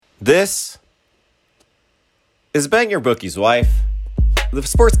This is Bang Your Bookie's Wife, the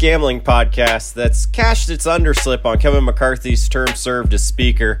sports gambling podcast that's cashed its underslip on Kevin McCarthy's term served as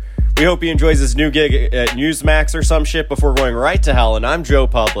speaker. We hope he enjoys his new gig at Newsmax or some shit before going right to hell. And I'm Joe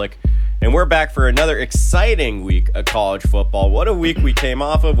Public, and we're back for another exciting week of college football. What a week we came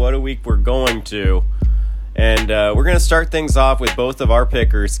off of, what a week we're going to. And we're going to start things off with both of our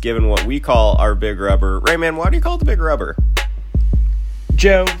pickers, given what we call our big rubber. Rayman, why do you call it the big rubber?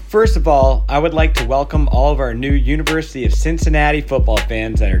 Joe, first of all, I would like to welcome all of our new University of Cincinnati football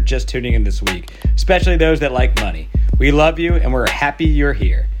fans that are just tuning in this week, especially those that like money. We love you, and we're happy you're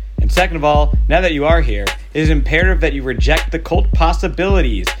here. And second of all, now that you are here, it is imperative that you reject the cult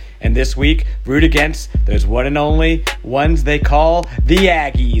possibilities, and this week, root against those one and only ones they call the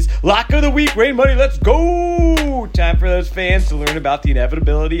Aggies. Lock of the week, Rain Money, let's go! Time for those fans to learn about the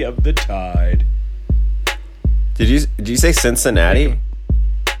inevitability of the Tide. Did you say Cincinnati?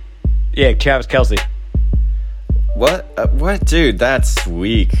 Yeah, Travis Kelce. What, dude? That's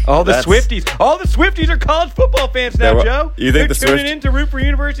weak. All the Swifties are college football fans now, Joe. You think they're tuning in to root for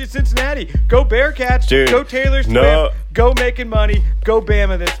University of Cincinnati? Go Bearcats! Dude, go Taylor Swift! No. Go making money! Go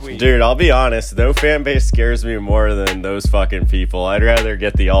Bama this week! Dude, I'll be honest. No fan base scares me more than those fucking people. I'd rather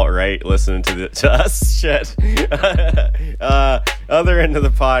get the alt-right listening to us shit. Other end of the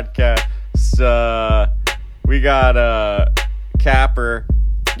podcast, we got Capper.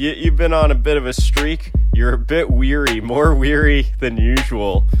 You've been on a bit of a streak. You're a bit weary, more weary than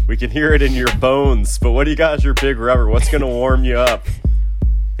usual. We can hear it in your bones. But what do you got as your big rubber? What's going to warm you up?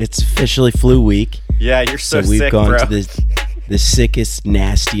 It's officially flu week. Yeah, you're so we've sick, gone bro. to the sickest,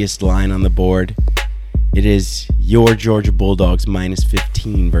 nastiest line on the board. It is your Georgia Bulldogs minus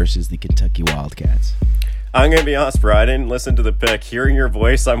 15 versus the Kentucky Wildcats. I'm going to be honest, bro. I didn't listen to the pick. Hearing your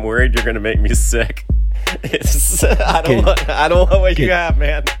voice, I'm worried you're going to make me sick. I don't want what you have,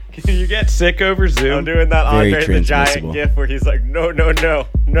 man. Can you get sick over Zoom? I'm doing that Very Andre the Giant gif where he's like, no.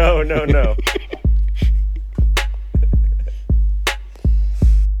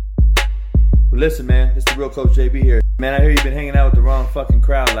 Listen, man, it's the real Coach JB here. Man, I hear you've been hanging out with the wrong fucking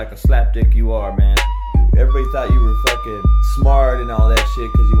crowd like a slapdick you are, man. Everybody thought you were fucking smart and all that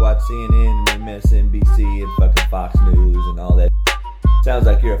shit because you watch CNN and MSNBC and fucking Fox News and all that. Sounds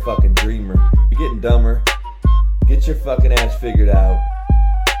like you're a fucking dreamer. You're getting dumber. Get your fucking ass figured out.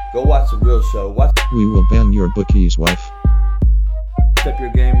 Go watch the real show. We will ban your bookie's wife. Step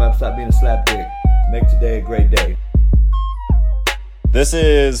your game up. Stop being a slapdick. Make today a great day. This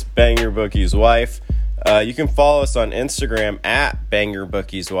is Bang Your Bookie's Wife. You can follow us on Instagram at Bang Your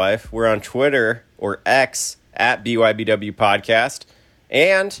Bookie's Wife. We're on Twitter or X at BYBW Podcast.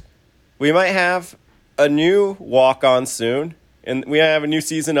 And we might have a new walk-on soon. And we have a new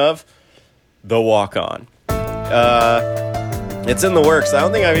season of The Walk-On. It's in the works. I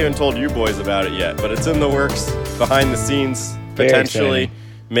don't think I've even told you boys about it yet, but it's in the works, behind the scenes, potentially,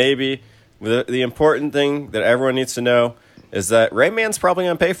 maybe. The important thing that everyone needs to know is that Rayman's probably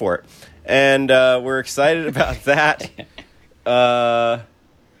going to pay for it. And we're excited about that. And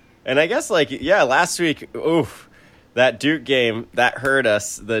I guess, last week, that Duke game, that hurt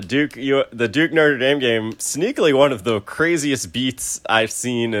us. The Duke Notre Dame game, sneakily one of the craziest beats I've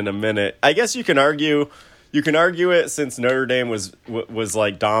seen in a minute. I guess you can argue it since Notre Dame was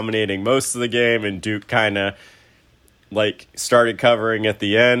like dominating most of the game and Duke kind of like started covering at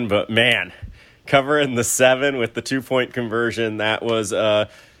the end. But man, covering the 7 with the 2-point conversion, that was a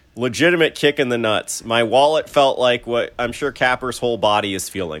legitimate kick in the nuts. My wallet felt like what I'm sure Capper's whole body is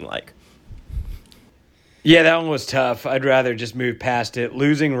feeling like. Yeah, that one was tough. I'd rather just move past it.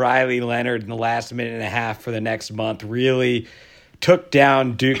 Losing Riley Leonard in the last minute and a half for the next month really took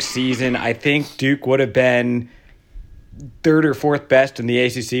down Duke's season. I think Duke would have been third or fourth best in the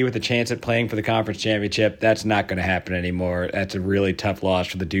ACC with a chance at playing for the conference championship. That's not going to happen anymore. That's a really tough loss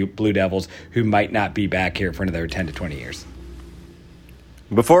for the Duke Blue Devils, who might not be back here for another 10 to 20 years.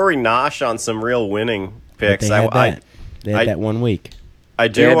 Before we nosh on some real winning picks, They had that 1 week. I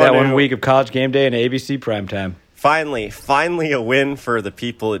do They had want that to, 1 week of College Game Day and ABC primetime. Finally a win for the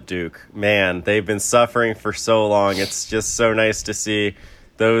people at Duke. Man, they've been suffering for so long. It's just so nice to see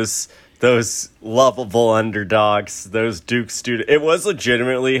those lovable underdogs, those Duke students. It was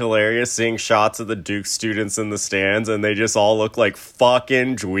legitimately hilarious seeing shots of the Duke students in the stands, and they just all look like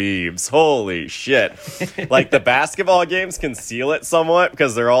fucking dweebs. Holy shit. Like, the basketball games conceal it somewhat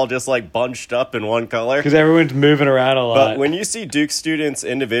because they're all just, like, bunched up in one color. Because everyone's moving around a lot. But when you see Duke students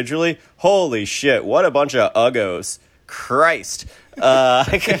individually, holy shit, what a bunch of uggos. Christ. Big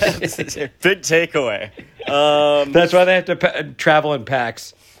takeaway. That's why they have to travel in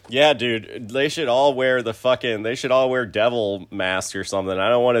packs. Yeah, dude, they should all wear devil masks or something. I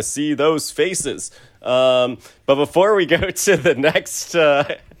don't want to see those faces. But before we go to the next,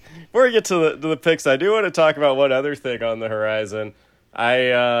 before we get to the picks, I do want to talk about one other thing on the horizon.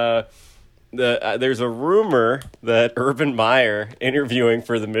 There's a rumor that Urban Meyer interviewing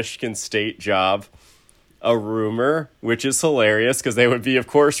for the Michigan State job. A rumor, which is hilarious because they would be, of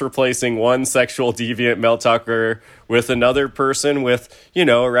course, replacing one sexual deviant Mel Tucker with another person with,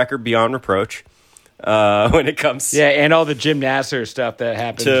 a record beyond reproach when it comes and all the Jim Nasser stuff that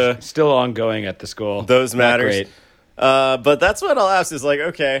happens still ongoing at the school. Those matters. But that's what I'll ask is like,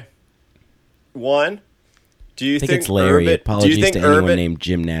 okay, one, do you think it's Larry? Urban, Apologies do you think to anyone Urban, named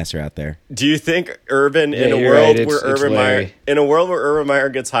Jim Nasser out there. Do you think Urban in a world where Urban Meyer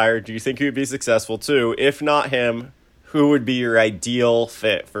gets hired, do you think he would be successful too? If not him, who would be your ideal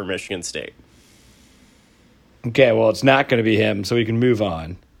fit for Michigan State? Okay, well, it's not going to be him, so we can move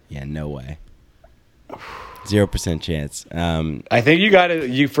on. Yeah, no way. 0% chance. I think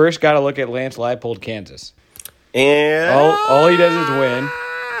you first got to look at Lance Leipold, Kansas. And all he does is win.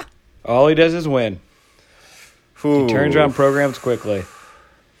 All he does is win. He turns around programs quickly.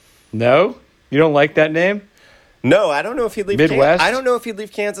 No? You don't like that name? No, I don't know if he'd leave Midwest? I don't know if he'd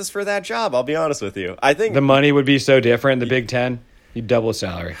leave Kansas for that job, I'll be honest with you. I think the money would be so different. The Big Ten, you'd double the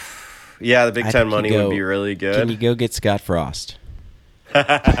salary. Yeah, the Big Ten money would be really good. Can you go get Scott Frost?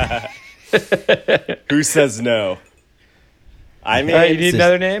 Who says no? I mean, you need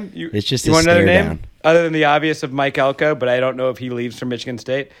another name? It's just you a want another stare name? down. Other than the obvious of Mike Elko, but I don't know if he leaves for Michigan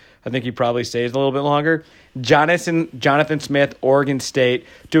State. I think he probably stays a little bit longer. Jonathan Smith, Oregon State,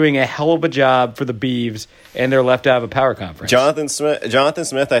 doing a hell of a job for the Beavs, and they're left out of a power conference. Jonathan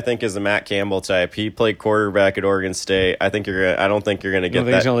Smith, I think, is a Matt Campbell type. He played quarterback at Oregon State. I don't think you're gonna get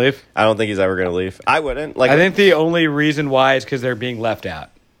that. He's gonna leave? I don't think he's ever gonna leave. I wouldn't. I think the only reason why is because they're being left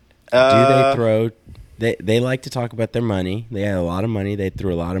out. Do they throw? They like to talk about their money. They had a lot of money. They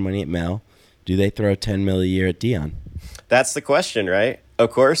threw a lot of money at Mel. Do they throw $10 million a year at Dion? That's the question, right? Of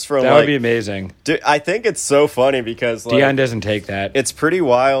course, that would be amazing. Dude, I think it's so funny because Dion doesn't take that. It's pretty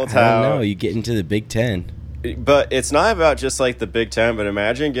wild I how. don't know. You get into the Big Ten. But it's not about just like the Big Ten. But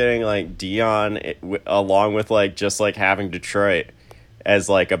imagine getting like Dion along with just having Detroit as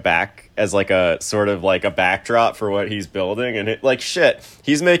a sort of like a backdrop for what he's building, and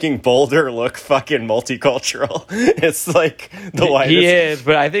he's making Boulder look fucking multicultural. It's like the whitest. He is,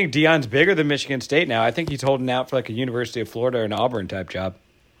 but I think Dion's bigger than Michigan State now. I think he's holding out for like a University of Florida or an Auburn type job.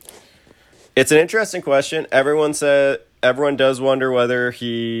 It's an interesting question. Everyone does wonder whether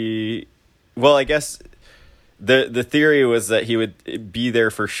he. Well, I guess the theory was that he would be there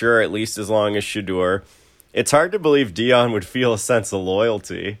for sure, at least as long as Shedeur. It's hard to believe Dion would feel a sense of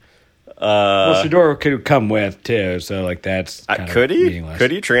loyalty. Well, Shedeur could come with too, so that's kind could of he? meaningless.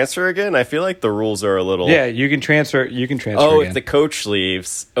 Could he transfer again? I feel like the rules are a little. Yeah, you can transfer. Oh, again. if the coach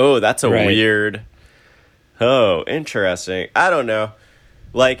leaves. Oh, that's weird. Oh, interesting. I don't know.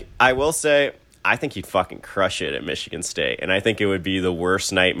 I will say, I think he'd fucking crush it at Michigan State, and I think it would be the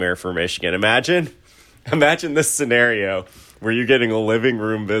worst nightmare for Michigan. Imagine this scenario where you're getting a living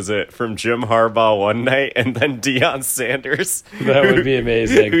room visit from Jim Harbaugh one night and then Deion Sanders. That would be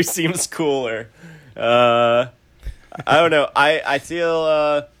amazing. Who seems cooler. I don't know. I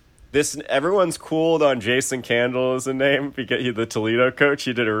feel everyone's cooled on Jason Candle as a name because he's the Toledo coach.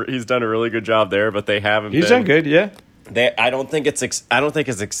 He's done a really good job there, but they haven't. He's done good, yeah. I don't think it's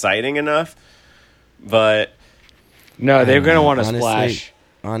exciting enough, but no, they're going to want to splash.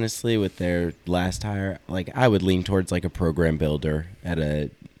 Honestly, with their last hire, I would lean towards a program builder at a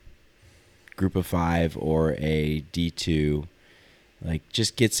group of 5 or a D2.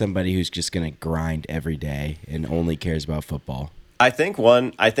 Just get somebody who's just going to grind every day and only cares about football. I think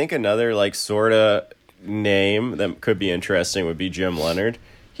another sort of name that could be interesting would be Jim Leonard.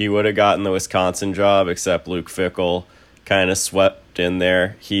 He would have gotten the Wisconsin job, except Luke Fickell kind of swept in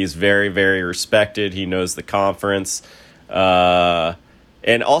there. He's very, very respected. He knows the conference.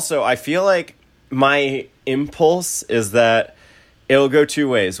 And also, I feel like my impulse is that it'll go two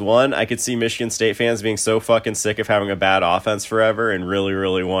ways. One, I could see Michigan State fans being so fucking sick of having a bad offense forever and really,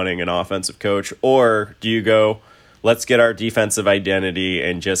 really wanting an offensive coach. Or do you go, let's get our defensive identity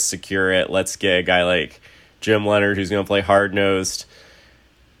and just secure it. Let's get a guy like Jim Leonard who's going to play hard-nosed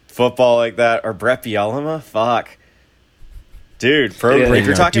football like that. Or Brett Bielema? Fuck. Dude, if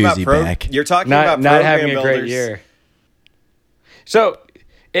you're talking about not having a great year. So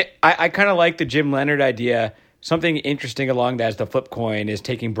I kind of like the Jim Leonard idea. Something interesting along that as the flip coin is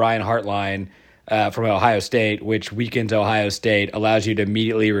taking Brian Hartline from Ohio State, which weakens Ohio State, allows you to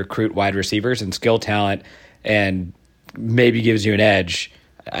immediately recruit wide receivers and skill talent, and maybe gives you an edge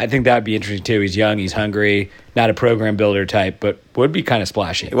I think that would be interesting too. He's young, he's hungry, not a program builder type, but would be kind of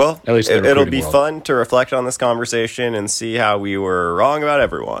splashy. Well, at least in the it'll recruiting be world. fun to reflect on this conversation and see how we were wrong about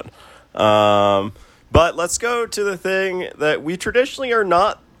everyone. But let's go to the thing that we traditionally are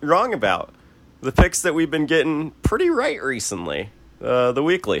not wrong about. The picks that we've been getting pretty right recently. The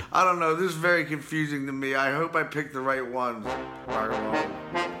weekly. I don't know. This is very confusing to me. I hope I picked the right ones.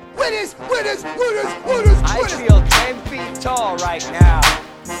 Winners, winners, winners, winners, I feel 10 feet tall right now.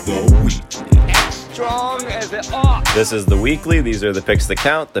 As strong as it ought. This is the weekly. These are the picks that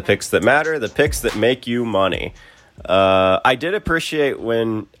count, the picks that matter, the picks that make you money. I did appreciate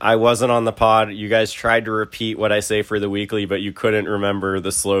when I wasn't on the pod, you guys tried to repeat what I say for the weekly, but you couldn't remember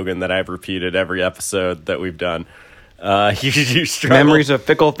the slogan that I've repeated every episode that we've done. You struggled. Memory's a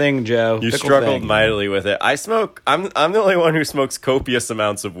fickle thing, Joe. You Fickle struggled thing. mightily with it. I smoke. I'm the only one who smokes copious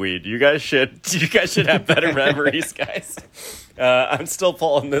amounts of weed. You guys should have better memories, guys. I'm still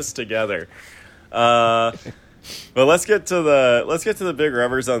pulling this together. But let's get to the big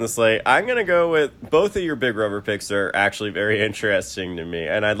rubbers on the slate. I'm gonna go with both of your big rubber picks are actually very interesting to me,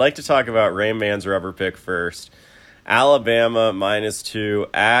 and I'd like to talk about Rain Man's rubber pick first. Alabama -2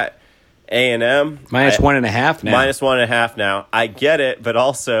 at A&M. Minus 1.5 now. Minus 1.5 now. I get it, but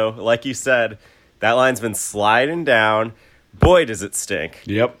also, like you said, that line's been sliding down. Boy, does it stink.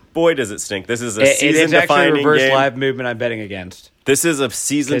 Yep. Boy, does it stink. This is a It is actually a season-defining reverse game. live movement I'm betting against. This is a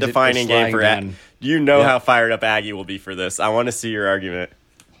season-defining game for sliding down. You know Yep. how fired up Aggie will be for this. I want to see your argument.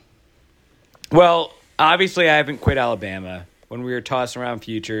 Well, obviously I haven't quit Alabama. When we were tossing around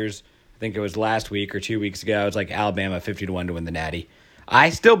futures, I think it was last week or 2 weeks ago, it was like Alabama 50-1 to win the Natty. I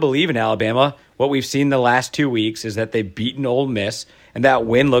still believe in Alabama. What we've seen the last 2 weeks is that they've beaten Ole Miss, and that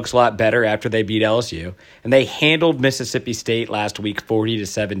win looks a lot better after they beat LSU. And they handled Mississippi State last week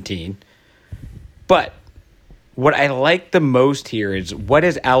 40-17. But what I like the most here is, what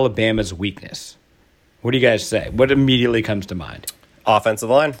is Alabama's weakness? What do you guys say? What immediately comes to mind? Offensive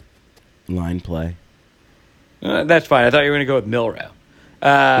line. Line play. That's fine. I thought you were going to go with Milrow.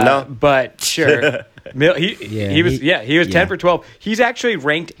 No. But sure. He was 10 for 12. He's actually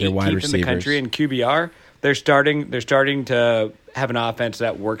ranked They're wide 18th in the country in QBR. They're starting to have an offense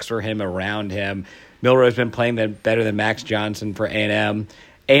that works for him, around him. Milrow's been playing better than Max Johnson for A&M.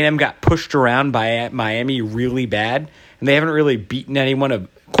 A&M got pushed around by Miami really bad, and they haven't really beaten anyone of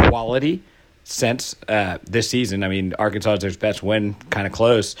quality since this season. I mean, Arkansas is their best win, kind of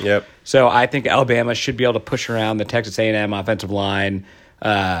close. Yep. So I think Alabama should be able to push around the Texas A&M offensive line.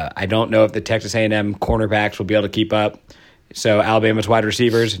 I don't know if the Texas A&M cornerbacks will be able to keep up. So Alabama's wide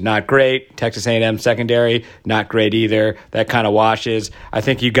receivers, not great. Texas A&M secondary, not great either. That kind of washes. I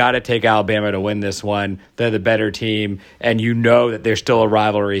think you got to take Alabama to win this one. They're the better team, and you know that there's still a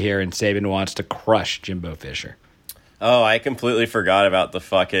rivalry here, and Saban wants to crush Jimbo Fisher. Oh, I completely forgot about the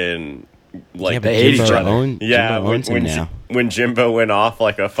fucking like they hate each Jimbo other. Jimbo owns him now. When Jimbo went off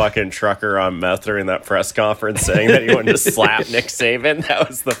like a fucking trucker on meth during that press conference saying that he wanted to slap Nick Saban, that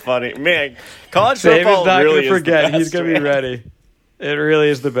was the funny man. College football Saban's not really going to is the forget. best, He's going to be man. ready. It really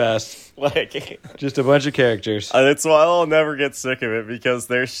is the best. Like, Just a bunch of characters. that's why I'll never get sick of it, because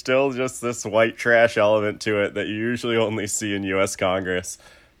there's still just this white trash element to it that you usually only see in U.S. Congress.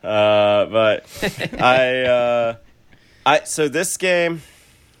 But so this game,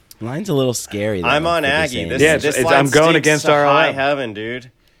 Line's a little scary. Though, I'm on for this Aggie. game. This, Yeah, this it's- line I'm going stinks against to high RLM. heaven,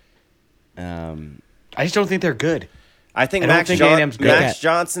 dude. I just don't think they're good. I think I don't Max, think A&M's good. Max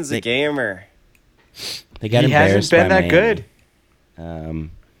Johnson's a They- gamer. They got He embarrassed hasn't been by that good. Miami.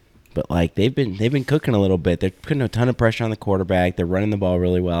 But like they've been cooking a little bit. They're putting a ton of pressure on the quarterback. They're running the ball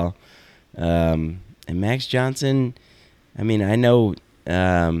really well. And Max Johnson, I mean, I know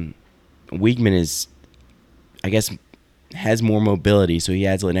Weigman is, I guess, has more mobility, so he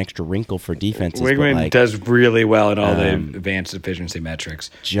adds an extra wrinkle for defenses. but, Wigman like, does really well in all the advanced efficiency metrics.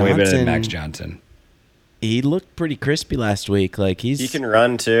 Way better than Johnson- Max Johnson. he looked pretty crispy last week. Like He can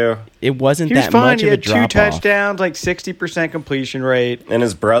run too, it wasn't He was that fine. much He of a had 2 drop off. touchdowns, like 60% completion rate. and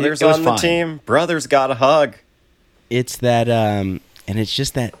his brother's It was on the fine. team. Brother's got a hug. It's that, and it's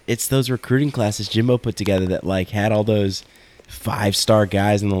just that it's those recruiting classes Jimbo put together that like had all those 5-star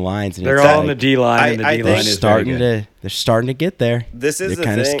guys in the lines. And They're it's all like, in the D line, and the I D think line They're is starting very good. they're starting to get there. This is they're the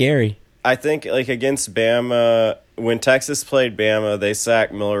kind of thing. scary. I think like against Bama, when Texas played Bama, they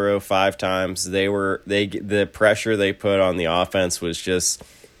sacked Milrow 5 times. The pressure they put on the offense was just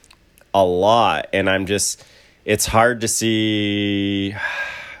a lot, and it's hard to see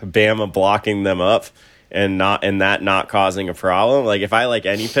Bama blocking them up and that not causing a problem. Like if I like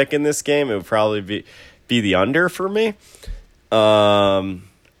any pick in this game, it would probably be the under for me.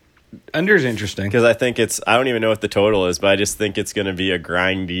 Under's interesting. because I think I don't even know what the total is, but I just think it's going to be a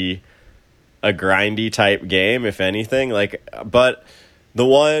grindy type game, if anything. Like, but the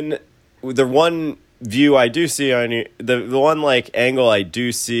one view I do see on you, the one like angle I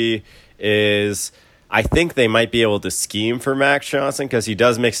do see is I think they might be able to scheme for Max Johnson because he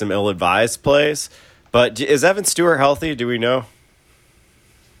does make some ill-advised plays. But is Evan Stewart healthy? Do we know?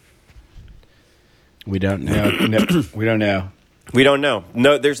 We don't know. No, we don't know. We don't know.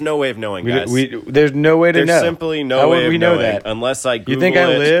 No, there's no way of knowing, guys. There's no way to There's know. simply no How way would of we know knowing that? unless I Google You think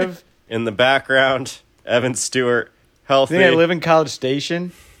I it live? in the background. Evan Stewart healthy. You think I live in College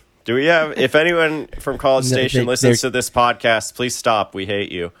Station? Do we have? If anyone from College No, Station they're- listens to this podcast, please stop. We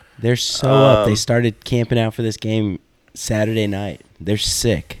hate you. They're so up. They started camping out for this game Saturday night. They're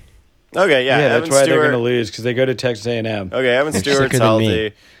sick. Okay, yeah. that's Evan why they're Stewart. going to lose because they go to Texas A&M. Okay, Evan They're Stewart's sicker than me.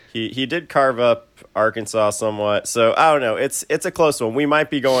 healthy. He did carve up Arkansas somewhat. So I don't know. It's a close one. We might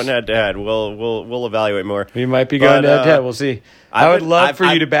be going head to head. We'll evaluate more. We might be going But, head to head. We'll see. I would love for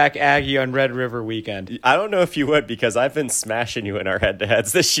I've- you to back Aggie on Red River weekend. I don't know if you would because I've been smashing you in our head to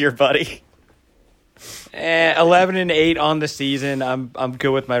heads this year, buddy. 11-8 on the season. I'm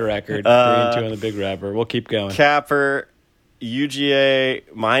good with my record. 3-2 on the Big Rapper. We'll keep going. Capper, UGA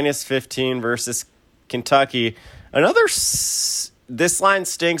 -15 versus Kentucky. This line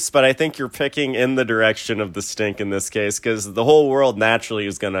stinks, but I think you're picking in the direction of the stink in this case because the whole world naturally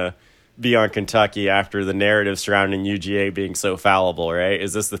is going to be on Kentucky after the narrative surrounding UGA being so fallible, right?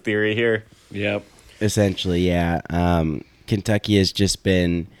 Is this the theory here? Yep. Essentially, yeah. Kentucky has just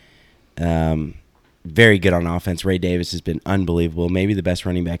been very good on offense. Ray Davis has been unbelievable. Maybe the best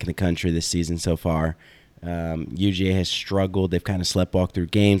running back in the country this season so far. UGA has struggled. They've kind of sleptwalked through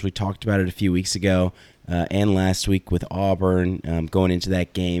games. We talked about it a few weeks ago and last week with Auburn. Going into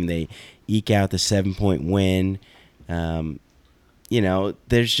that game, they eke out the 7-point win. There's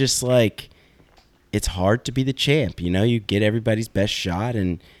just like it's hard to be the champ. You get everybody's best shot,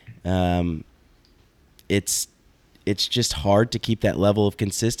 and it's just hard to keep that level of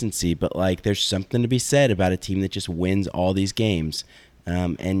consistency. But like, there's something to be said about a team that just wins all these games.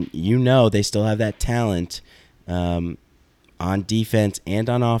 And they still have that talent on defense and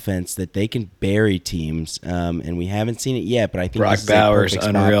on offense that they can bury teams. And we haven't seen it yet, but I think Brock this is a Bowers, perfect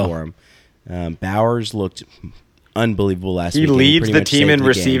spot unreal. for him. Bowers looked unbelievable last He week. leads pretty the much team saved in the game.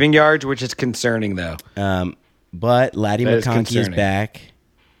 receiving yards, which is concerning, though. But Laddie That is McConkey is concerning. back.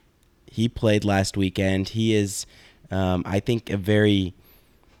 He played last weekend. He is, I think, he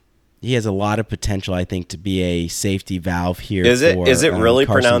has a lot of potential, I think, to be a safety valve here. Is it really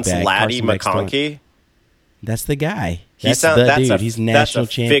Carson pronounced Beck. Laddie Carson Beck's throwing- McConkey? That's the guy. He That's sound- the that's dude. a- He's that's national a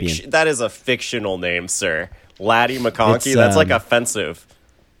champion. That is a fictional name, sir. Laddie McConkey. It's, That's like offensive.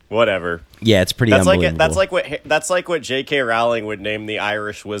 Whatever. Yeah, it's pretty unbelievable. That's like what J.K. Rowling would name the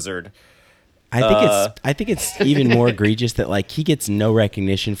Irish Wizard. I think it's even more egregious that like he gets no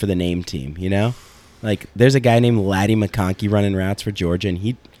recognition for the name team. Like there's a guy named Laddie McConkey running routes for Georgia, and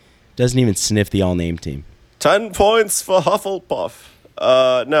he doesn't even sniff the all name team. 10 points for Hufflepuff.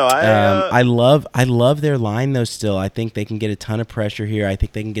 I love their line though. Still, I think they can get a ton of pressure here. I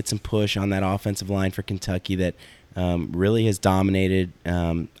think they can get some push on that offensive line for Kentucky that really has dominated.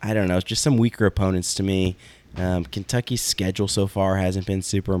 I don't know, it's just some weaker opponents to me. Kentucky's schedule so far hasn't been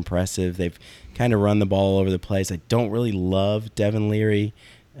super impressive. They've kind of run the ball all over the place. I don't really love Devin Leary.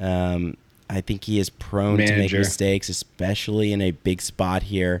 I think he is prone to make Manager. mistakes, especially in a big spot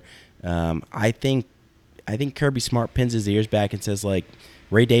here. I think Kirby Smart pins his ears back and says, like,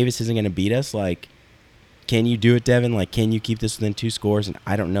 Ray Davis isn't going to beat us. Like, can you do it, Devin? Like, can you keep this within 2 scores? And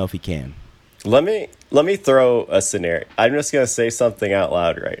I don't know if he can. Let me throw a scenario. I'm just going to say something out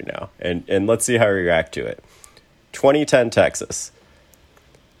loud right now, and let's see how we react to it. 2010 Texas.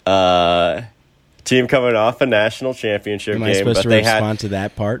 Team coming off a national championship Am game, I supposed but to they respond to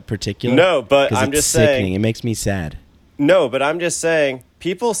that part particular? No, but 'Cause I'm it's just sickening. saying. It makes me sad. No, but I'm just saying,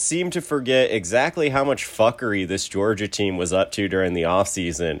 people seem to forget exactly how much fuckery this Georgia team was up to during the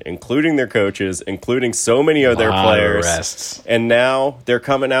offseason, including their coaches, including so many of their Lot of players. arrests. And now they're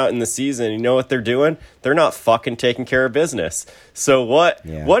coming out in the season. You know what they're doing? They're not fucking taking care of business. So what?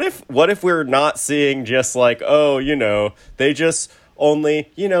 Yeah. What if we're not seeing just like, they just only,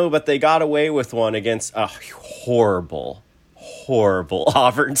 but they got away with one against a horrible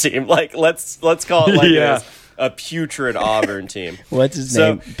Auburn team. Like let's call it like Yeah. it is. A putrid Auburn team. What's his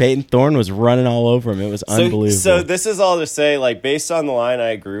So- name? Peyton Thorne was running all over him. It was unbelievable. So this is all to say, like, based on the line, I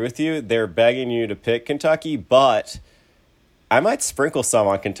agree with you. They're begging you to pick Kentucky, but I might sprinkle some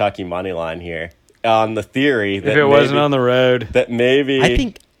on Kentucky money line here on the theory that If it wasn't on the road. that maybe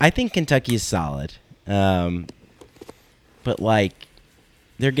I think Kentucky is solid. But like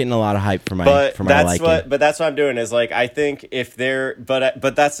They're getting a lot of hype for my liking. But that's what I'm doing is like I think if they're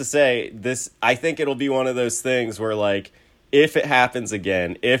but that's to say this I think it'll be one of those things where like if it happens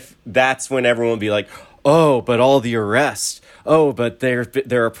again, if that's when everyone will be like, oh, but all the arrests, oh, but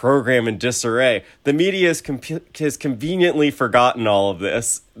they're a program in disarray. The media has conveniently forgotten all of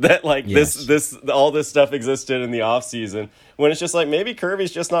this. That like this all this stuff existed in the off season when it's just like maybe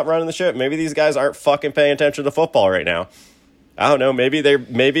Kirby's just not running the ship. Maybe these guys aren't fucking paying attention to football right now. I don't know.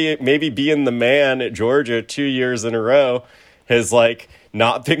 Maybe being the man at Georgia 2 years in a row has like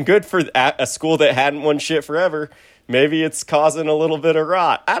not been good for a school that hadn't won shit forever. Maybe it's causing a little bit of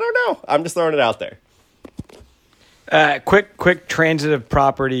rot. I don't know. I'm just throwing it out there. Quick transitive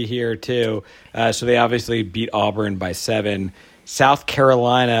property here too. So they obviously beat Auburn by 7. South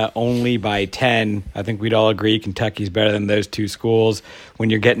Carolina only by 10. I think we'd all agree Kentucky's better than those two schools. When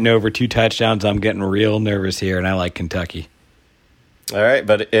you're getting over 2 touchdowns, I'm getting real nervous here, and I like Kentucky. All right,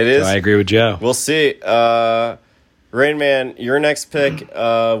 but it is. So I agree with Joe. We'll see. Rain Man, your next pick.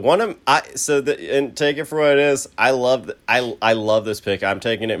 And take it for what it is. I love this pick. I'm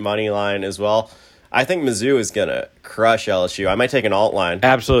taking it money line as well. I think Mizzou is gonna crush LSU. I might take an alt line.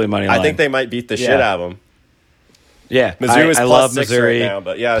 Absolutely money line. I think they might beat the shit out of them. Yeah, Mizzou is I plus love 6 Missouri right now,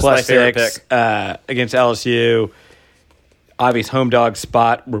 but yeah, it's my favorite pick against LSU. Obvious home dog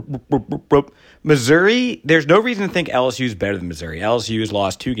spot. Missouri, there's no reason to think LSU is better than Missouri. LSU has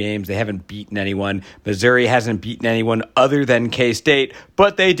lost 2 games. They haven't beaten anyone. Missouri hasn't beaten anyone other than K-State,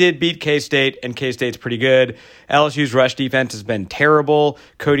 but they did beat K-State, and K-State's pretty good. LSU's rush defense has been terrible.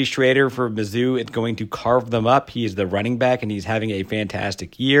 Cody Schrader for Mizzou is going to carve them up. He is the running back, and he's having a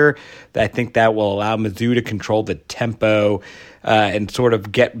fantastic year. I think that will allow Mizzou to control the tempo and sort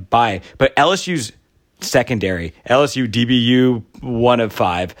of get by. But LSU's secondary, LSU DBU 1 of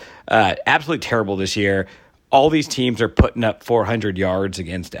 5, absolutely terrible this year. All these teams are putting up 400 yards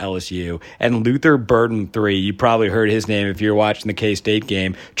against LSU. And Luther Burden III, you probably heard his name if you're watching the K-State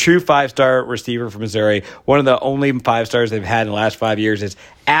game. True 5-star receiver from Missouri. One of the only 5-stars they've had in the last 5 years. Is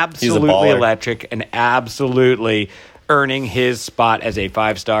absolutely electric and absolutely earning his spot as a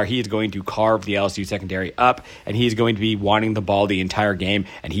 5-star. He is going to carve the LSU secondary up, and he's going to be wanting the ball the entire game,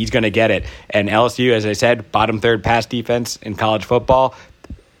 and he's going to get it. And LSU, as I said, bottom 3rd pass defense in college football.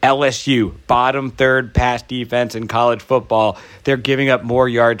 LSU, bottom 3rd pass defense in college football. They're giving up more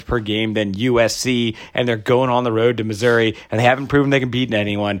yards per game than USC, and they're going on the road to Missouri, and they haven't proven they can beat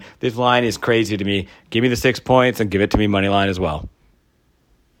anyone. This line is crazy to me. Give me the 6 points and give it to me money line as well.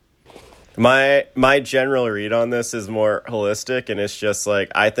 My general read on this is more holistic, and it's just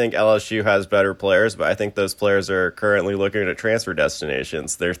like I think LSU has better players, but I think those players are currently looking at transfer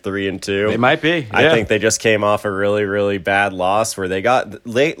destinations. They're 3-2. They might be. Yeah. I think they just came off a really, really bad loss where they got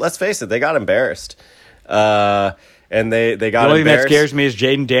late. Let's face it, they got embarrassed. And they got embarrassed. The only thing that scares me is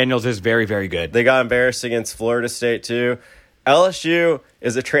Jaden Daniels is very, very good. They got embarrassed against Florida State too. LSU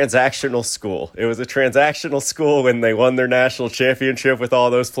is a transactional school. It was a transactional school when they won their national championship with all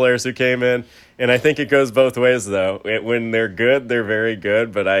those players who came in. And I think it goes both ways, though. When they're good, they're very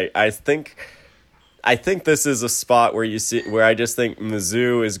good. But I think this is a spot where I just think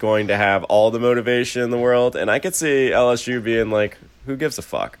Mizzou is going to have all the motivation in the world. And I could see LSU being like, who gives a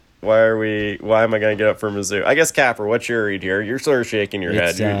fuck? Why am I going to get up for Mizzou? I guess, Capper, what's your read here? You're sort of shaking your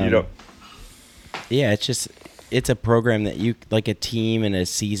head. You don't. Yeah, it's a program that you like, a team and a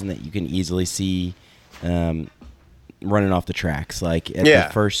season that you can easily see running off the tracks. Like at the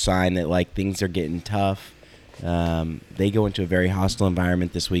first sign that like things are getting tough, they go into a very hostile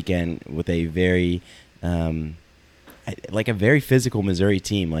environment this weekend with a very a very physical Missouri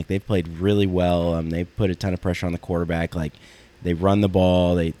team. Like they've played really well. They put a ton of pressure on the quarterback. Like they run the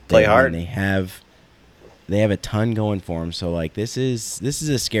ball. They play hard. They have a ton going for them. So like this is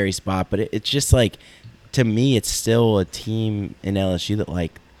a scary spot, but it's just like, to me, it's still a team in LSU that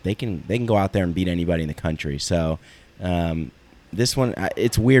like they can go out there and beat anybody in the country. So this one,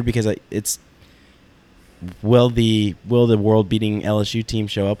 it's weird because it's will the world beating LSU team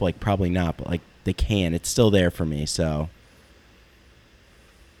show up? Like probably not, but like they can. It's still there for me. So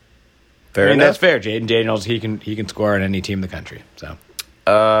fair enough. That's fair. Jaden Daniels, he can score on any team in the country. So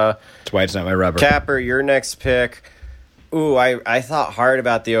that's why it's not my rubber. Capper, your next pick. Ooh, I thought hard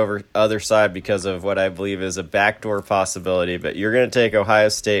about the other side because of what I believe is a backdoor possibility, but you're going to take Ohio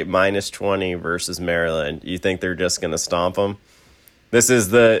State -20 versus Maryland. You think they're just going to stomp them? This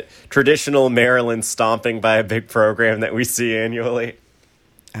is the traditional Maryland stomping by a big program that we see annually.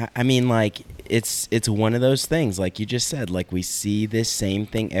 I mean, like, it's one of those things, like you just said. Like, we see this same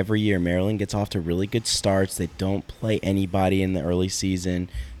thing every year. Maryland gets off to really good starts. They don't play anybody in the early season.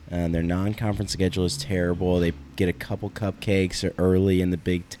 Their non-conference schedule is terrible. They get a couple cupcakes early in the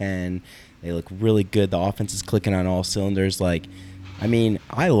Big Ten. They look really good. The offense is clicking on all cylinders. Like, I mean,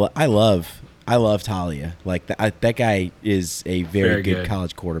 I love Talia. Like that guy is a very good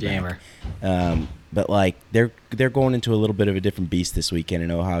college quarterback. But like they're going into a little bit of a different beast this weekend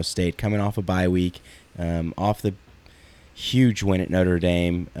in Ohio State, coming off a bye week, off the huge win at Notre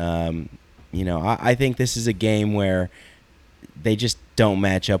Dame. I think this is a game where they just don't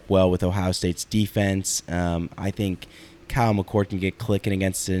match up well with Ohio State's defense. I think Kyle McCord can get clicking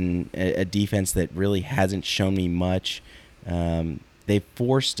against a defense that really hasn't shown me much. They've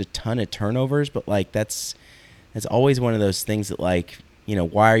forced a ton of turnovers, but like that's always one of those things that, like,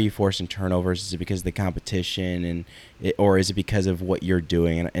 why are you forcing turnovers? Is it because of the competition, or is it because of what you're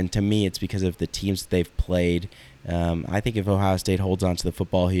doing? And to me, it's because of the teams that they've played. I think if Ohio State holds on to the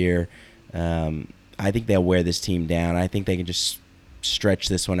football here, I think they'll wear this team down. I think they can just stretch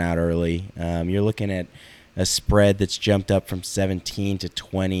this one out early. You're looking at a spread that's jumped up from 17 to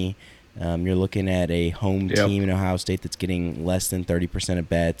 20. You're looking at a home team in Ohio State that's getting less than 30% of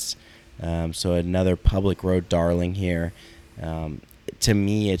bets. So another public road darling here. To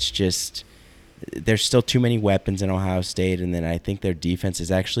me, it's just there's still too many weapons in Ohio State, and then I think their defense is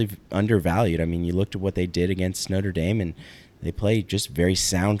actually undervalued. I mean, you looked at what they did against Notre Dame, and they play just very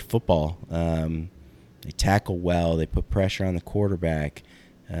sound football. They tackle well. They put pressure on the quarterback.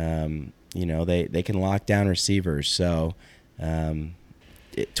 They can lock down receivers. So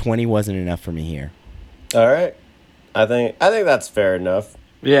 20 wasn't enough for me here. All right, I think that's fair enough.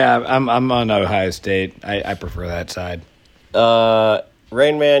 Yeah, I'm on Ohio State. I prefer that side.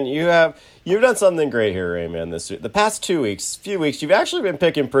 Rain Man, you've done something great here, Rain Man. The past few weeks, you've actually been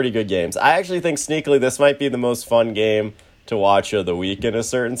picking pretty good games. I actually think sneakily this might be the most fun game to watch of the week in a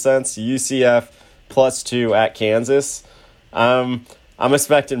certain sense. UCF +2 at Kansas. I'm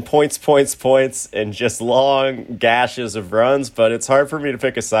expecting points, and just long gashes of runs, but it's hard for me to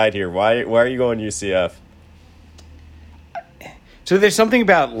pick a side here. Why are you going UCF? So there's something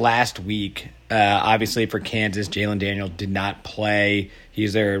about last week. Obviously for Kansas, Jalen Daniel did not play.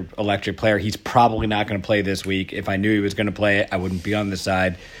 He's their electric player. He's probably not going to play this week. If I knew he was going to play, I wouldn't be on the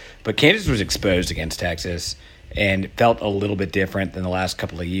side. But Kansas was exposed against Texas and felt a little bit different than the last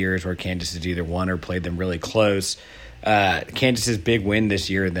couple of years where Kansas has either won or played them really close. Kansas's big win this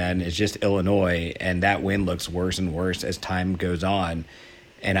year then is just Illinois, and that win looks worse and worse as time goes on.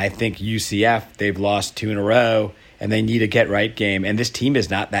 And I think UCF, they've lost 2 in a row, and they need a get-right game. And this team is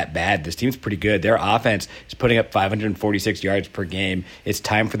not that bad. This team's pretty good. Their offense is putting up 546 yards per game. It's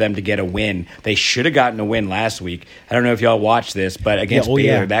time for them to get a win. They should have gotten a win last week. I don't know if y'all watched this, but against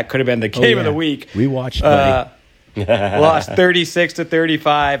Baylor, that could have been the game of the week. We watched it. Lost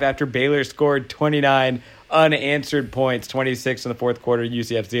 36-35 after Baylor scored 29 unanswered points, 26 in the fourth quarter,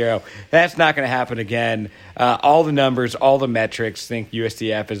 UCF 0. That's not going to happen again. All the numbers, all the metrics think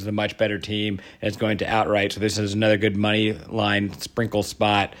UCF is a much better team and it's going to outright. So this is another good money line sprinkle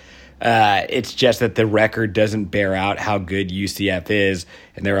spot. It's just that the record doesn't bear out how good UCF is,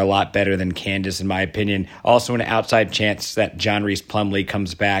 and they're a lot better than Kansas, in my opinion. Also, an outside chance that John Reese Plumlee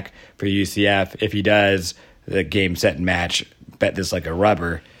comes back for UCF. If he does, the game, set, and match. Bet this like a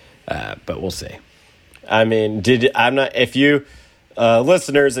rubber, but we'll see. I mean, if you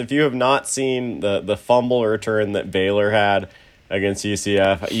listeners, if you have not seen the fumble return that Baylor had against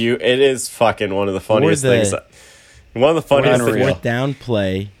UCF, it is fucking one of the funniest things. One of the funniest things. Fourth down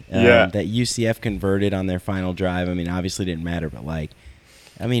play that UCF converted on their final drive. I mean, obviously didn't matter, but what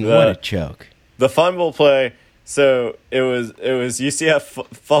a choke. The fumble play. So it was UCF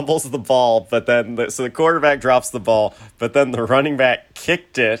fumbles the ball, but then the quarterback drops the ball, but then the running back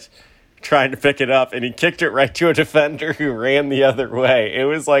kicked it, trying to pick it up, and he kicked it right to a defender who ran the other way. It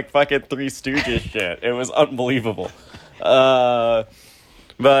was like fucking Three Stooges shit. It was unbelievable. But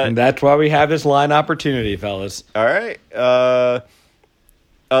and that's why we have this line opportunity, fellas. All right.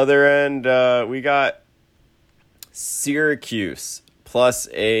 Other end, we got Syracuse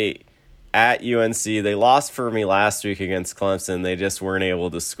 +8 at UNC. They lost for me last week against Clemson. They just weren't able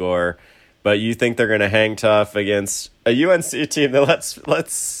to score. But you think they're going to hang tough against a UNC team that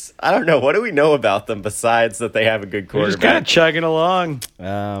let's I don't know. What do we know about them besides that they have a good quarterback? They're just kind of chugging along.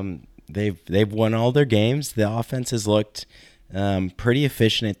 They've won all their games. The offense has looked pretty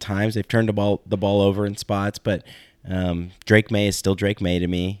efficient at times. They've turned the ball over in spots, but Drake May is still Drake May to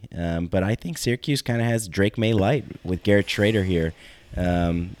me. But I think Syracuse kind of has Drake May light with Garrett Schrader here.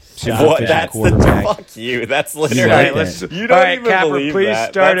 That's quarterback. Fuck you. That's literally you don't even Capper, believe please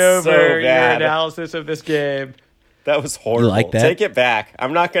that. start That's over so your bad. analysis of this game. That was horrible. You like that? Take it back.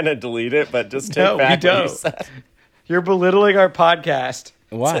 I'm not going to delete it, but just take back what you said. You're belittling our podcast.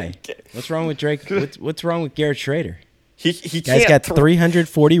 Why? What's wrong with Drake? What's wrong with Garrett Schrader? He Guy's can't got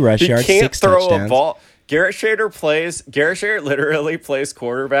 340 rush yards, He can't 6 throw touchdowns. a ball. Garrett Schrader literally plays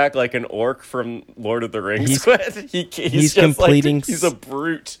quarterback like an orc from Lord of the Rings. He's completing. He's a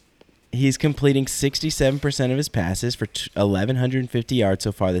brute. He's completing 67% of his passes for 1,150 yards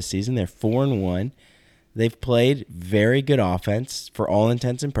so far this season. They're 4-1. They've played very good offense for all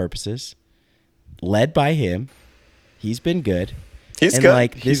intents and purposes, led by him. He's been good. He's And, good.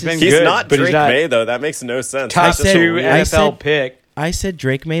 like, He's good, not but he's Drake not May though. That makes no sense. top That's just so 2 weird. NFL pick. I said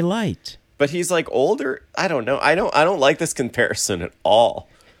Drake May light. But he's like older. I don't know. I don't like this comparison at all.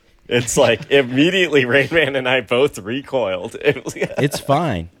 It's like immediately Rain Man and I both recoiled. It's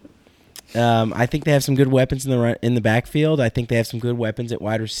fine. I think they have some good weapons in the backfield. I think they have some good weapons at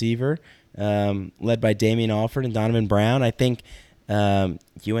wide receiver, led by Damian Alford and Donovan Brown. I think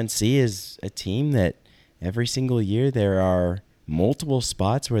UNC is a team that every single year there are multiple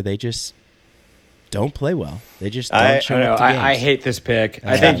spots where they just don't play well. They just don't show up to games. I hate this pick.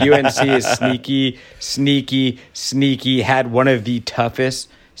 I think UNC is sneaky. Had one of the toughest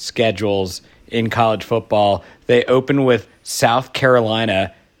schedules in college football. They opened with South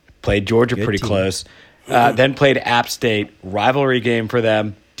Carolina, played Georgia Good pretty team. close, then played App State, rivalry game for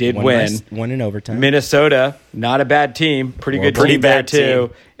them, did win. Won in overtime. Minnesota, not a bad team, pretty good pretty team there bad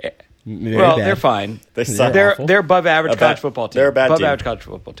too. Very Well, bad. they're fine. They suck. They're awful. they're above average college football team. they're a bad above team. average college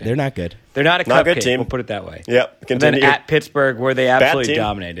football team. They're not good. They're not a Not a cupcake. good team. We'll put it that way. Yep. And then Continue. at Pittsburgh, where they Bad absolutely team.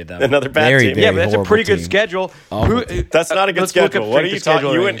 dominated them. Another bad Very, team. very Yeah, but that's a horrible pretty good team. schedule. Awful. That's not a good Let's look schedule. up What are strength you of talking?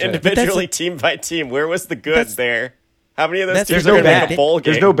 schedule You went range. individually team by team. Where was the good That's- there? How many of those That's- teams There's are no going to make bad. a bowl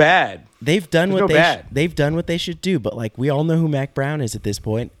game? There's no bad. They've done There's what no bad. they've done what they should do, but like we all know who Mac Brown is at this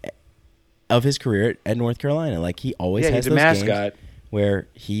point of his career at North Carolina. Like he always Yeah, has he's a those mascot. games where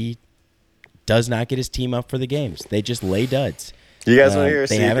he does not get his team up for the games. They just lay duds. You guys want to hear a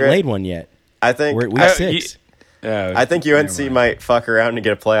They secret? haven't laid one yet. I think We're at week I- 6. I think UNC might fuck around and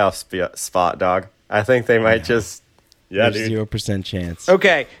get a playoff spot, dog. I think they might just. Yeah, There's dude. 0% chance.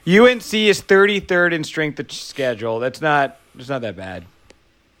 Okay, UNC is 33rd in strength of schedule. That's not that bad.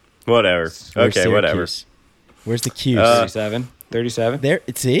 Whatever. Where's Okay, whatever. Syracuse? Where's the Q's? 37. There,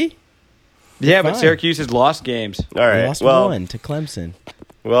 see? Yeah, but fine. Syracuse has lost games. All They right. lost Well, 1 to Clemson.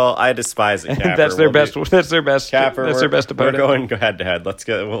 I despise it. Capper. That's their We'll best. do- That's their best. Capper, That's their best opponent. We're going head to head. Let's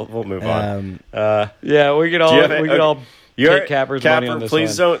go. We'll move on. Yeah, we could Do all you have a- we could all You're- take Capper's money Capper, on this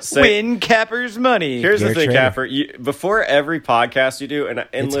please one. don't say- Win Capper's money. Here's the Garrett thing, Schrader. Capper. Before every podcast you do, and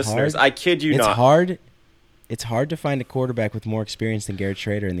It's listeners, hard. I kid you It's not. hard. It's hard to find a quarterback with more experience than Garrett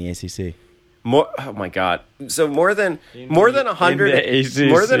Schrader in the ACC. Oh my god! So more than in 100, the ACC.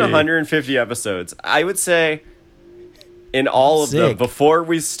 more than 150 episodes. I would say in all of them. Sick. Before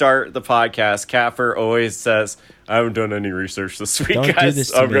we start the podcast, Capper always says, "I haven't done any research this week, Don't do guys."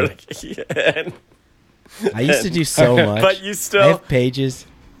 this to me. And- I used to do so much. But you still- I have pages.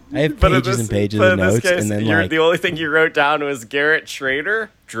 I have but in pages this- and pages but of in this notes, case, and then you're, like the only thing you wrote down was Garrett Schrader,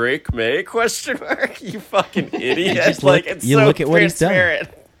 Drake May ? You fucking idiot! just Like look- it's you so look at what he's done. transparent.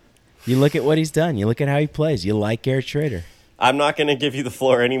 you look at what he's done. You look at how he plays. You like Garrett Schrader. I'm not going to give you the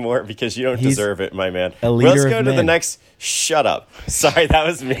floor anymore because you don't He's deserve it, my man. a leader Let's of go to the men. next. Shut up. Sorry, that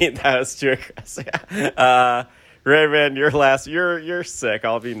was me. That was too aggressive. Ray Man, you're last. You're sick.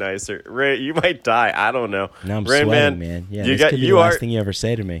 I'll be nicer. Ray, you might die. I don't know. Now I'm Ray sweating, man. Yeah, you this got could be you the are last thing you ever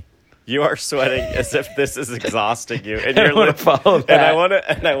say to me. you are sweating as if this is exhausting you, and I you're don't wanna follow And that.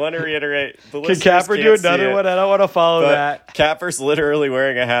 I want to reiterate. The Can listeners Capper do can't see another it, one? I don't want to follow but that. Capper's literally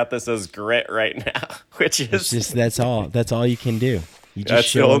wearing a hat that says "grit" right now, which It's is just that's all. That's all you can do. You just That's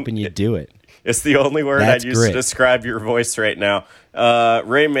show the up and you do it. It's the only word That's I'd use grit. to describe your voice right now.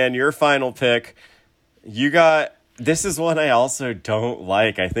 Rayman, your final pick. You got. This is one I also don't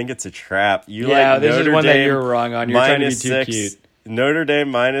like. I think it's a trap. You Yeah, like this is Notre one that Dame you're wrong on. You're trying to be minus too 6 cute. Notre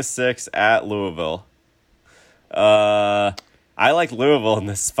Dame -6 at Louisville. I like Louisville in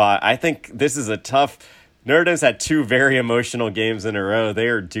this spot. I think this is a tough. Notre Dame's had 2 very emotional games in a row. They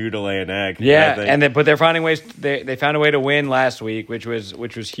are due to lay an egg. Yeah, I think. but they're finding ways. They found a way to win last week, which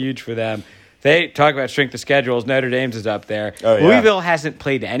was huge for them. They talk about strength of schedules. Notre Dame's is up there. Oh, yeah. Louisville hasn't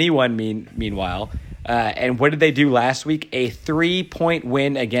played anyone. Meanwhile, and what did they do last week? A 3-point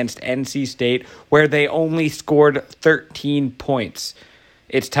win against NC State, where they only scored 13 points.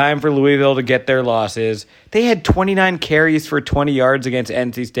 It's time for Louisville to get their losses. They had 29 carries for 20 yards against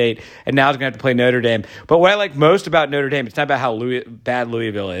NC State, and now it's going to have to play Notre Dame. But what I like most about Notre Dame, it's not about how bad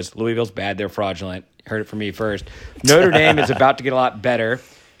Louisville is. Louisville's bad. They're fraudulent. Heard it from me first. Notre Dame is about to get a lot better.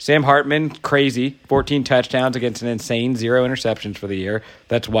 Sam Hartman, crazy, 14 touchdowns against an insane 0 interceptions for the year.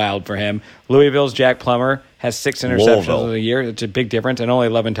 That's wild for him. Louisville's Jack Plummer has 6 interceptions in the year. It's a big difference, and only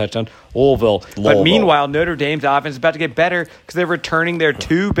 11 touchdowns. Louisville. But meanwhile, Notre Dame's offense is about to get better because they're returning their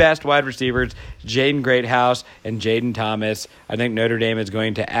 2 best wide receivers, Jaden Greathouse and Jaden Thomas. I think Notre Dame is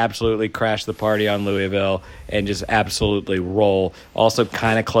going to absolutely crash the party on Louisville and just absolutely roll. Also,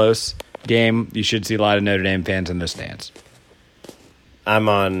 kind of close game. You should see a lot of Notre Dame fans in the stands. I'm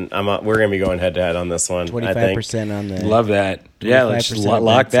on. We're gonna be going head to head on this one. 25% on the. Love that. Yeah, let's just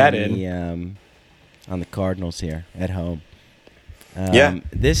lock that in. On the Cardinals here at home. I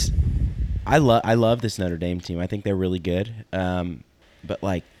love this Notre Dame team. I think they're really good. But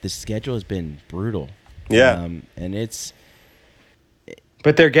like the schedule has been brutal. Yeah. And it's.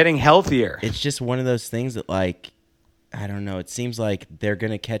 But they're getting healthier. It's just one of those things that like, I don't know. It seems like they're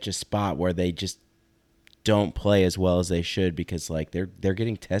gonna catch a spot where they just don't play as well as they should because like they're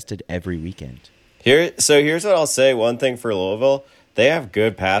getting tested every weekend. Here's what I'll say. One thing for Louisville, they have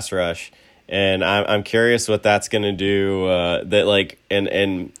good pass rush, and I'm curious what that's going to do. That like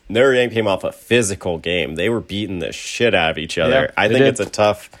and Notre Dame came off a physical game. They were beating the shit out of each other. Yeah, I just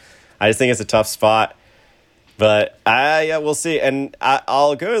think it's a tough spot. But we'll see. And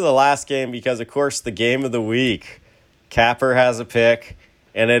I'll go to the last game because of course the game of the week, Capper has a pick,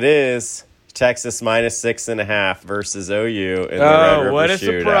 and it is Texas minus 6.5 versus OU in the Red River what a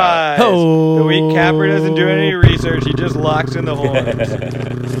shootout. surprise. Oh. The week Capper doesn't do any research. He just locks in the horns.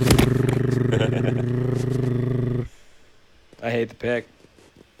 I hate the pick.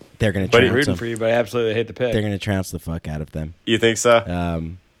 They're going to I'm trounce rooting them. for you, but I absolutely hate the pick. They're going to trounce the fuck out of them. You think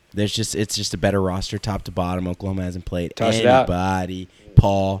so? It's just a better roster top to bottom. Oklahoma hasn't played Toss it out. anybody,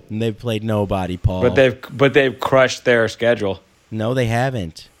 Paul. And they've played nobody, Paul. But they've crushed their schedule. No, they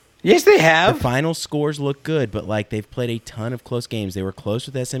haven't. Yes, they The have. final scores look good, but like they've played a ton of close games. They were close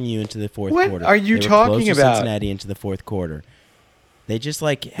with SMU into the fourth What quarter. are you They were talking close with about? Cincinnati into the fourth quarter. They just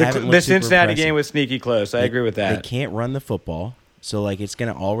like haven't looked The super Cincinnati impressive. game was sneaky close. I agree with They that. can't run the football, so like it's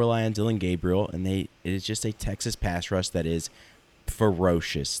gonna all rely on Dylan Gabriel, and it is just a Texas pass rush that is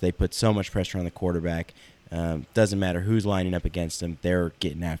ferocious. They put so much pressure on the quarterback. Doesn't matter who's lining up against them; they're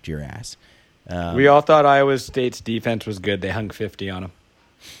getting after your ass. We all thought Iowa State's defense was good. They hung 50 on them.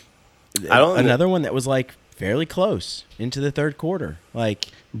 Another one that was like fairly close into the third quarter. Like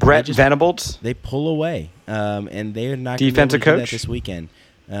Brett Venables, they pull away, and they're not Defensive gonna be able to do that coach? this weekend.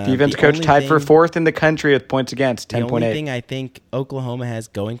 defensive The coach, only tied for thing- fourth in the country with points against, The only 10.8. thing I think Oklahoma has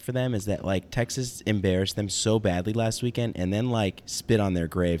going for them is that like Texas embarrassed them so badly last weekend, and then like spit on their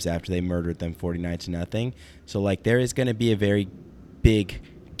graves after they murdered them 49-0. So like there is going to be a very big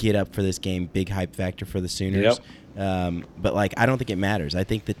get up for this game, big hype factor for the Sooners. But like I don't think it matters. I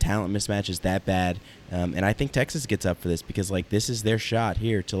think the talent mismatch is that bad, and I think Texas gets up for this because like this is their shot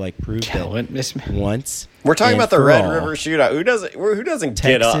here to like prove Talent that mismatch. once We're talking and about the for Red all, River shootout. Who doesn't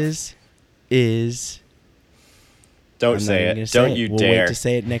get up? Texas is. Don't I'm not say even it. gonna say Don't it. you We'll dare. wait to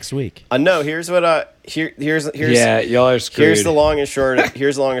say it next week. No, here's what here's Yeah, y'all are screwed. here's the long and short.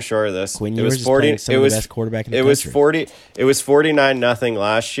 Here's the long and short of this. Quinn it Ewers was is 40. playing some It of the was best quarterback in the It was country. 40. It was 49-0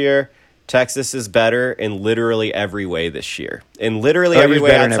 last year. Texas is better in literally every way this year. In literally Oh, every he's way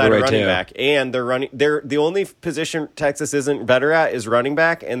better in outside every of way, running too. back. And they're the only position Texas isn't better at is running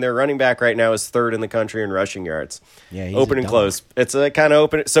back, and their running back right now is third in the country in rushing yards. Yeah, he's open a and dog. close. It's a kind of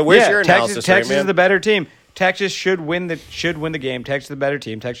open. So where's your analysis, Texas right, is man? the better team. Texas should win the game. Texas is the better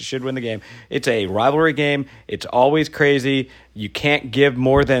team. Texas should win the game. It's a rivalry game. It's always crazy. You can't give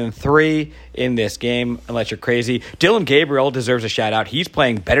more than 3 in this game unless you're crazy. Dylan Gabriel deserves a shout out. He's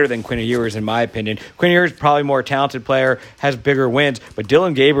playing better than Quinn Ewers in my opinion. Quinn Ewers is probably a more talented player, has bigger wins, but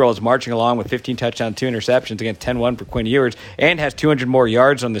Dylan Gabriel is marching along with 15 touchdowns, 2 interceptions against 10-1 for Quinn Ewers and has 200 more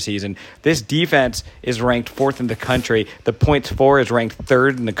yards on the season. This defense is ranked 4th in the country. The points for is ranked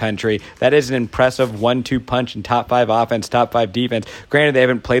 3rd in the country. That is an impressive 1-2 punch in top 5 offense, top 5 defense. Granted, they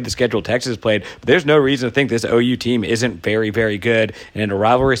haven't played the schedule Texas played, but there's no reason to think this OU team isn't very, very good. And in a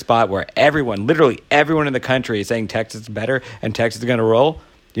rivalry spot where literally everyone in the country is saying Texas is better and Texas is going to roll,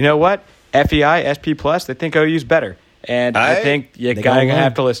 you know what? FEI, SP+, they think OU's better. And I think you're They going to gonna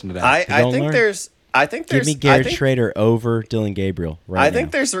have learn. to listen to that. I gonna think learn. there's. Give me Garrett Schrader over Dylan Gabriel right I now.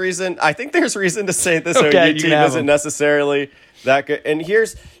 think there's reason. I think there's reason to say this Okay, OU you team can have isn't them. necessarily that good. And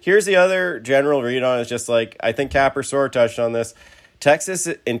here's the other general read on it. Is just like I think Capper sort of touched on this. Texas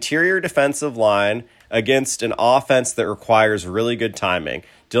interior defensive line against an offense that requires really good timing.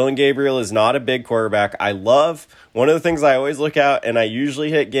 Dylan Gabriel is not a big quarterback. I love one of the things I always look at, and I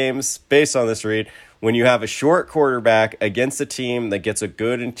usually hit games based on this read. When you have a short quarterback against a team that gets a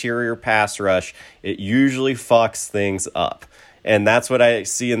good interior pass rush, it usually fucks things up. And that's what I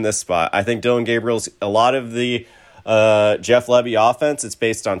see in this spot. I think Dillon Gabriel's a lot of the Jeff Lebby offense. It's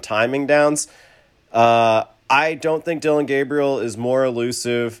based on timing downs. I don't think Dillon Gabriel is more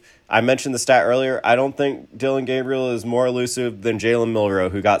elusive. I mentioned the stat earlier. I don't think Dillon Gabriel is more elusive than Jalen Milroe,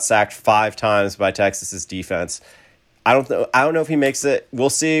 who got sacked 5 times by Texas's defense. I don't know if he makes it. We'll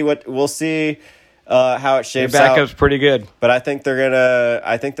see how it shapes out. Backup's pretty good, but I think they're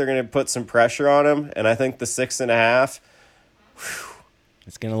gonna put some pressure on him, and I think the 6.5.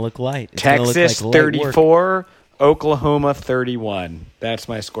 It's gonna look light. It's Texas gonna look like light 34, work. Oklahoma 31. That's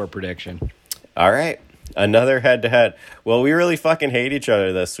my score prediction. All right, another head-to-head. Well, we really fucking hate each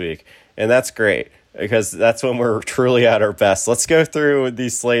other this week, and that's great because that's when we're truly at our best. Let's go through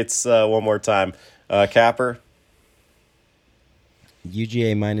these slates one more time. Capper.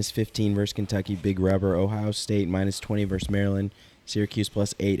 UGA -15 versus Kentucky, Big Rubber. Ohio State -20 versus Maryland. Syracuse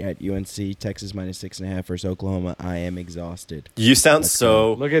 +8 at UNC. Texas -6.5 versus Oklahoma. I am exhausted. You sound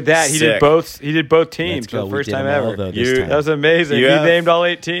so. Look at that. He sick. did both teams for the We first did time them all, ever. though, this time. That was amazing. You He have- named all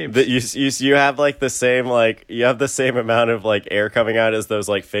 8 teams. You have like the same amount of like air coming out as those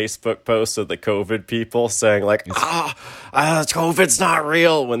like Facebook posts of the COVID people saying like COVID's not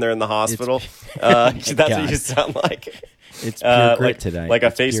real when they're in the hospital. That's what you sound like. It's pure grit like tonight. Like a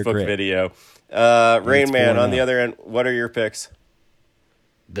It's pure Facebook grit. video. Rain Man on the other end. What are your picks?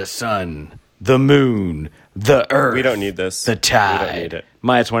 The sun, the moon, the earth. We don't need this. The tide. We don't need it.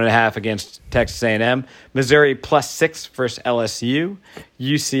 -1.5 against Texas A&M. Missouri +6 versus LSU.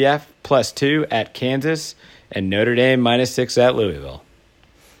 UCF +2 at Kansas. And Notre Dame -6 at Louisville.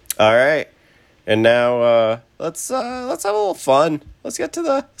 All right. And now let's have a little fun. Let's go to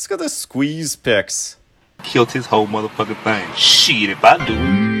the squeeze picks. Killed his whole motherfucking thing. Shit, if I do.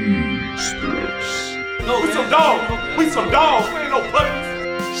 We some dogs. We some dogs. We ain't no puppies.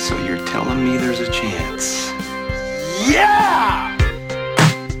 So you're telling me there's a chance? Yeah!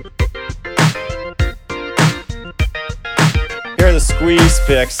 Here are the squeeze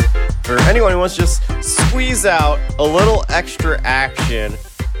picks for anyone who wants to just squeeze out a little extra action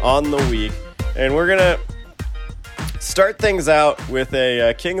on the week. And we're going to start things out with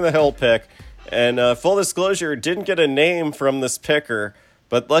a King of the Hill pick. And full disclosure, didn't get a name from this picker,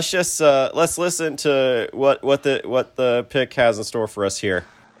 but let's listen to what the pick has in store for us here.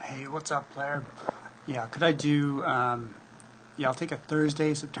 Hey, what's up, player? Yeah, could I do? I'll take a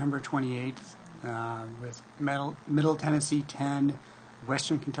Thursday, September 28th, with Middle Tennessee 10,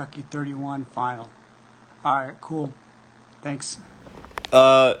 Western Kentucky 31 final. All right, cool. Thanks.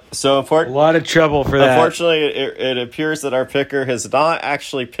 So A lot of trouble for that. Unfortunately, it appears that our picker has not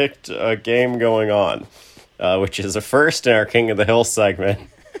actually picked a game going on, which is a first in our King of the Hill segment.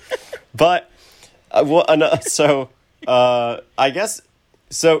 But I guess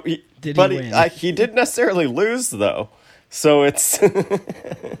so. He didn't necessarily lose though, so it's.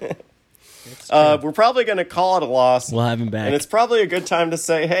 We're probably going to call it a loss. We'll have him back. And it's probably a good time to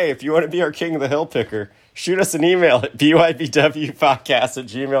say, hey, if you want to be our King of the Hill picker, shoot us an email at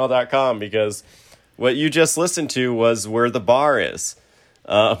bybwpodcast@gmail.com because what you just listened to was where the bar is.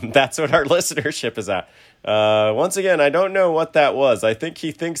 That's what our listenership is at. Once again, I don't know what that was. I think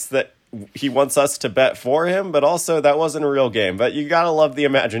he thinks that he wants us to bet for him, but also that wasn't a real game. But you got to love the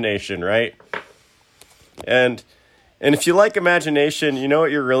imagination, right? And if you like imagination, you know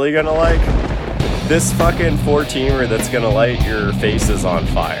what you're really going to like? This fucking 4-teamer that's going to light your faces on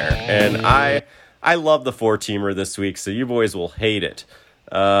fire. And I love the 4-teamer this week, so you boys will hate it.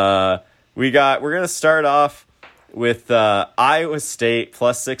 We're going to start off with Iowa State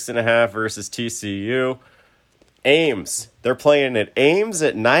 +6.5 versus TCU. Ames. They're playing at Ames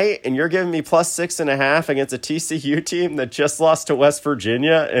at night, and you're giving me +6.5 against a TCU team that just lost to West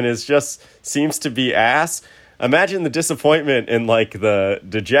Virginia and seems to be ass. Imagine the disappointment and like the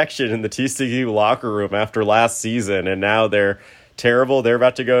dejection in the TCU locker room after last season, and now they're terrible. They're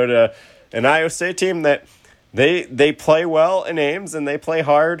about to go to an Iowa State team that they play well in Ames and they play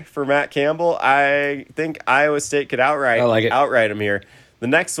hard for Matt Campbell. I think Iowa State could outright them here. The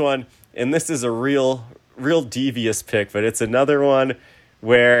next one, and this is a real devious pick, but it's another one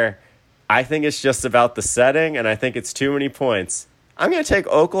where I think it's just about the setting, and I think it's too many points. I'm going to take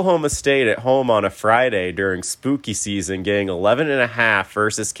Oklahoma State at home on a Friday during spooky season, getting 11.5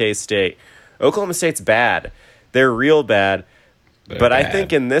 versus K-State. Oklahoma State's bad. They're real bad. But I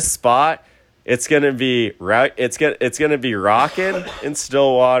think in this spot, it's going to be rocking in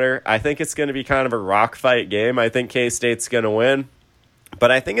Stillwater. I think it's going to be kind of a rock fight game. I think K-State's going to win. But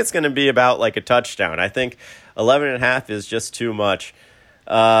I think it's going to be about like a touchdown. I think 11.5 is just too much.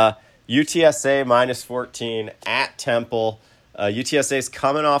 UTSA -14 at Temple. UTSA's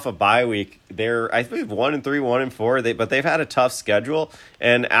coming off a bye week. They're, I think, 1-3, 1-4. But they've had a tough schedule,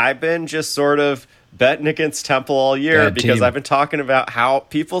 and I've been just sort of betting against Temple all year because I've been talking about how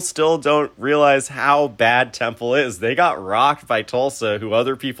people still don't realize how bad Temple is. They got rocked by Tulsa, who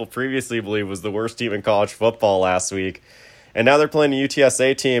other people previously believed was the worst team in college football last week, and now they're playing a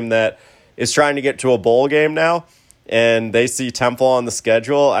UTSA team that is trying to get to a bowl game now, and they see Temple on the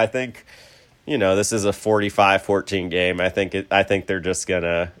schedule. I think, this is a 45-14 game. I think they're just going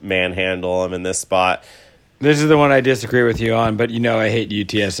to manhandle them in this spot. This is the one I disagree with you on, but I hate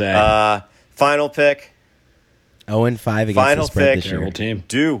UTSA. Final pick. 0-5 against the spread this year. Team.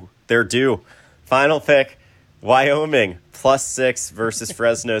 They're due. Final pick, Wyoming, +6 versus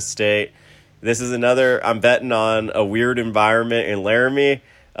Fresno State. This is another, I'm betting on a weird environment in Laramie.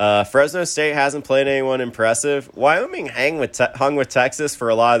 Fresno State hasn't played anyone impressive. Wyoming hung with Texas for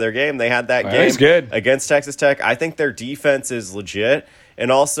a lot of their game. They had that game good against Texas Tech. I think their defense is legit.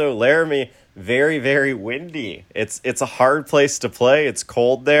 And also Laramie, very, very windy. It's a hard place to play. It's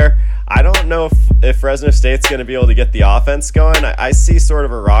cold there. I don't know if Fresno State's going to be able to get the offense going. I see sort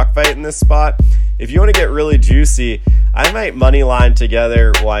of a rock fight in this spot. If you want to get really juicy, I might money line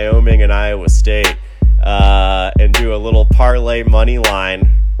together Wyoming and Iowa State and do a little parlay money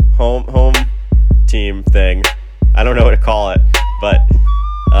line home team thing. I don't know what to call it, but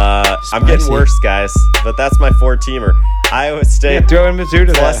I'm getting worse, guys. But that's my 4-teamer. Iowa State. Throw in Mizzou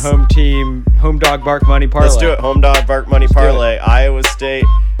to that home dog bark money parlay. Let's do it. Home dog bark money parlay. Iowa State,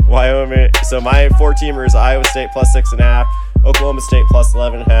 Wyoming. So my 4-teamer is Iowa State +6.5, Oklahoma State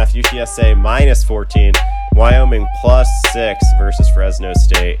 +11.5, UTSA -14, Wyoming +6 versus Fresno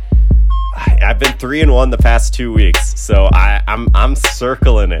State. I've been 3-1 the past 2 weeks, so I'm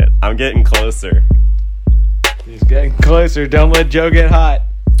circling it. I'm getting closer. He's getting closer. Don't let Joe get hot.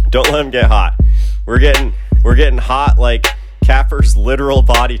 Don't let him get hot. We're getting hot like Capper's literal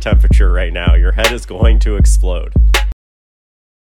body temperature right now. Your head is going to explode.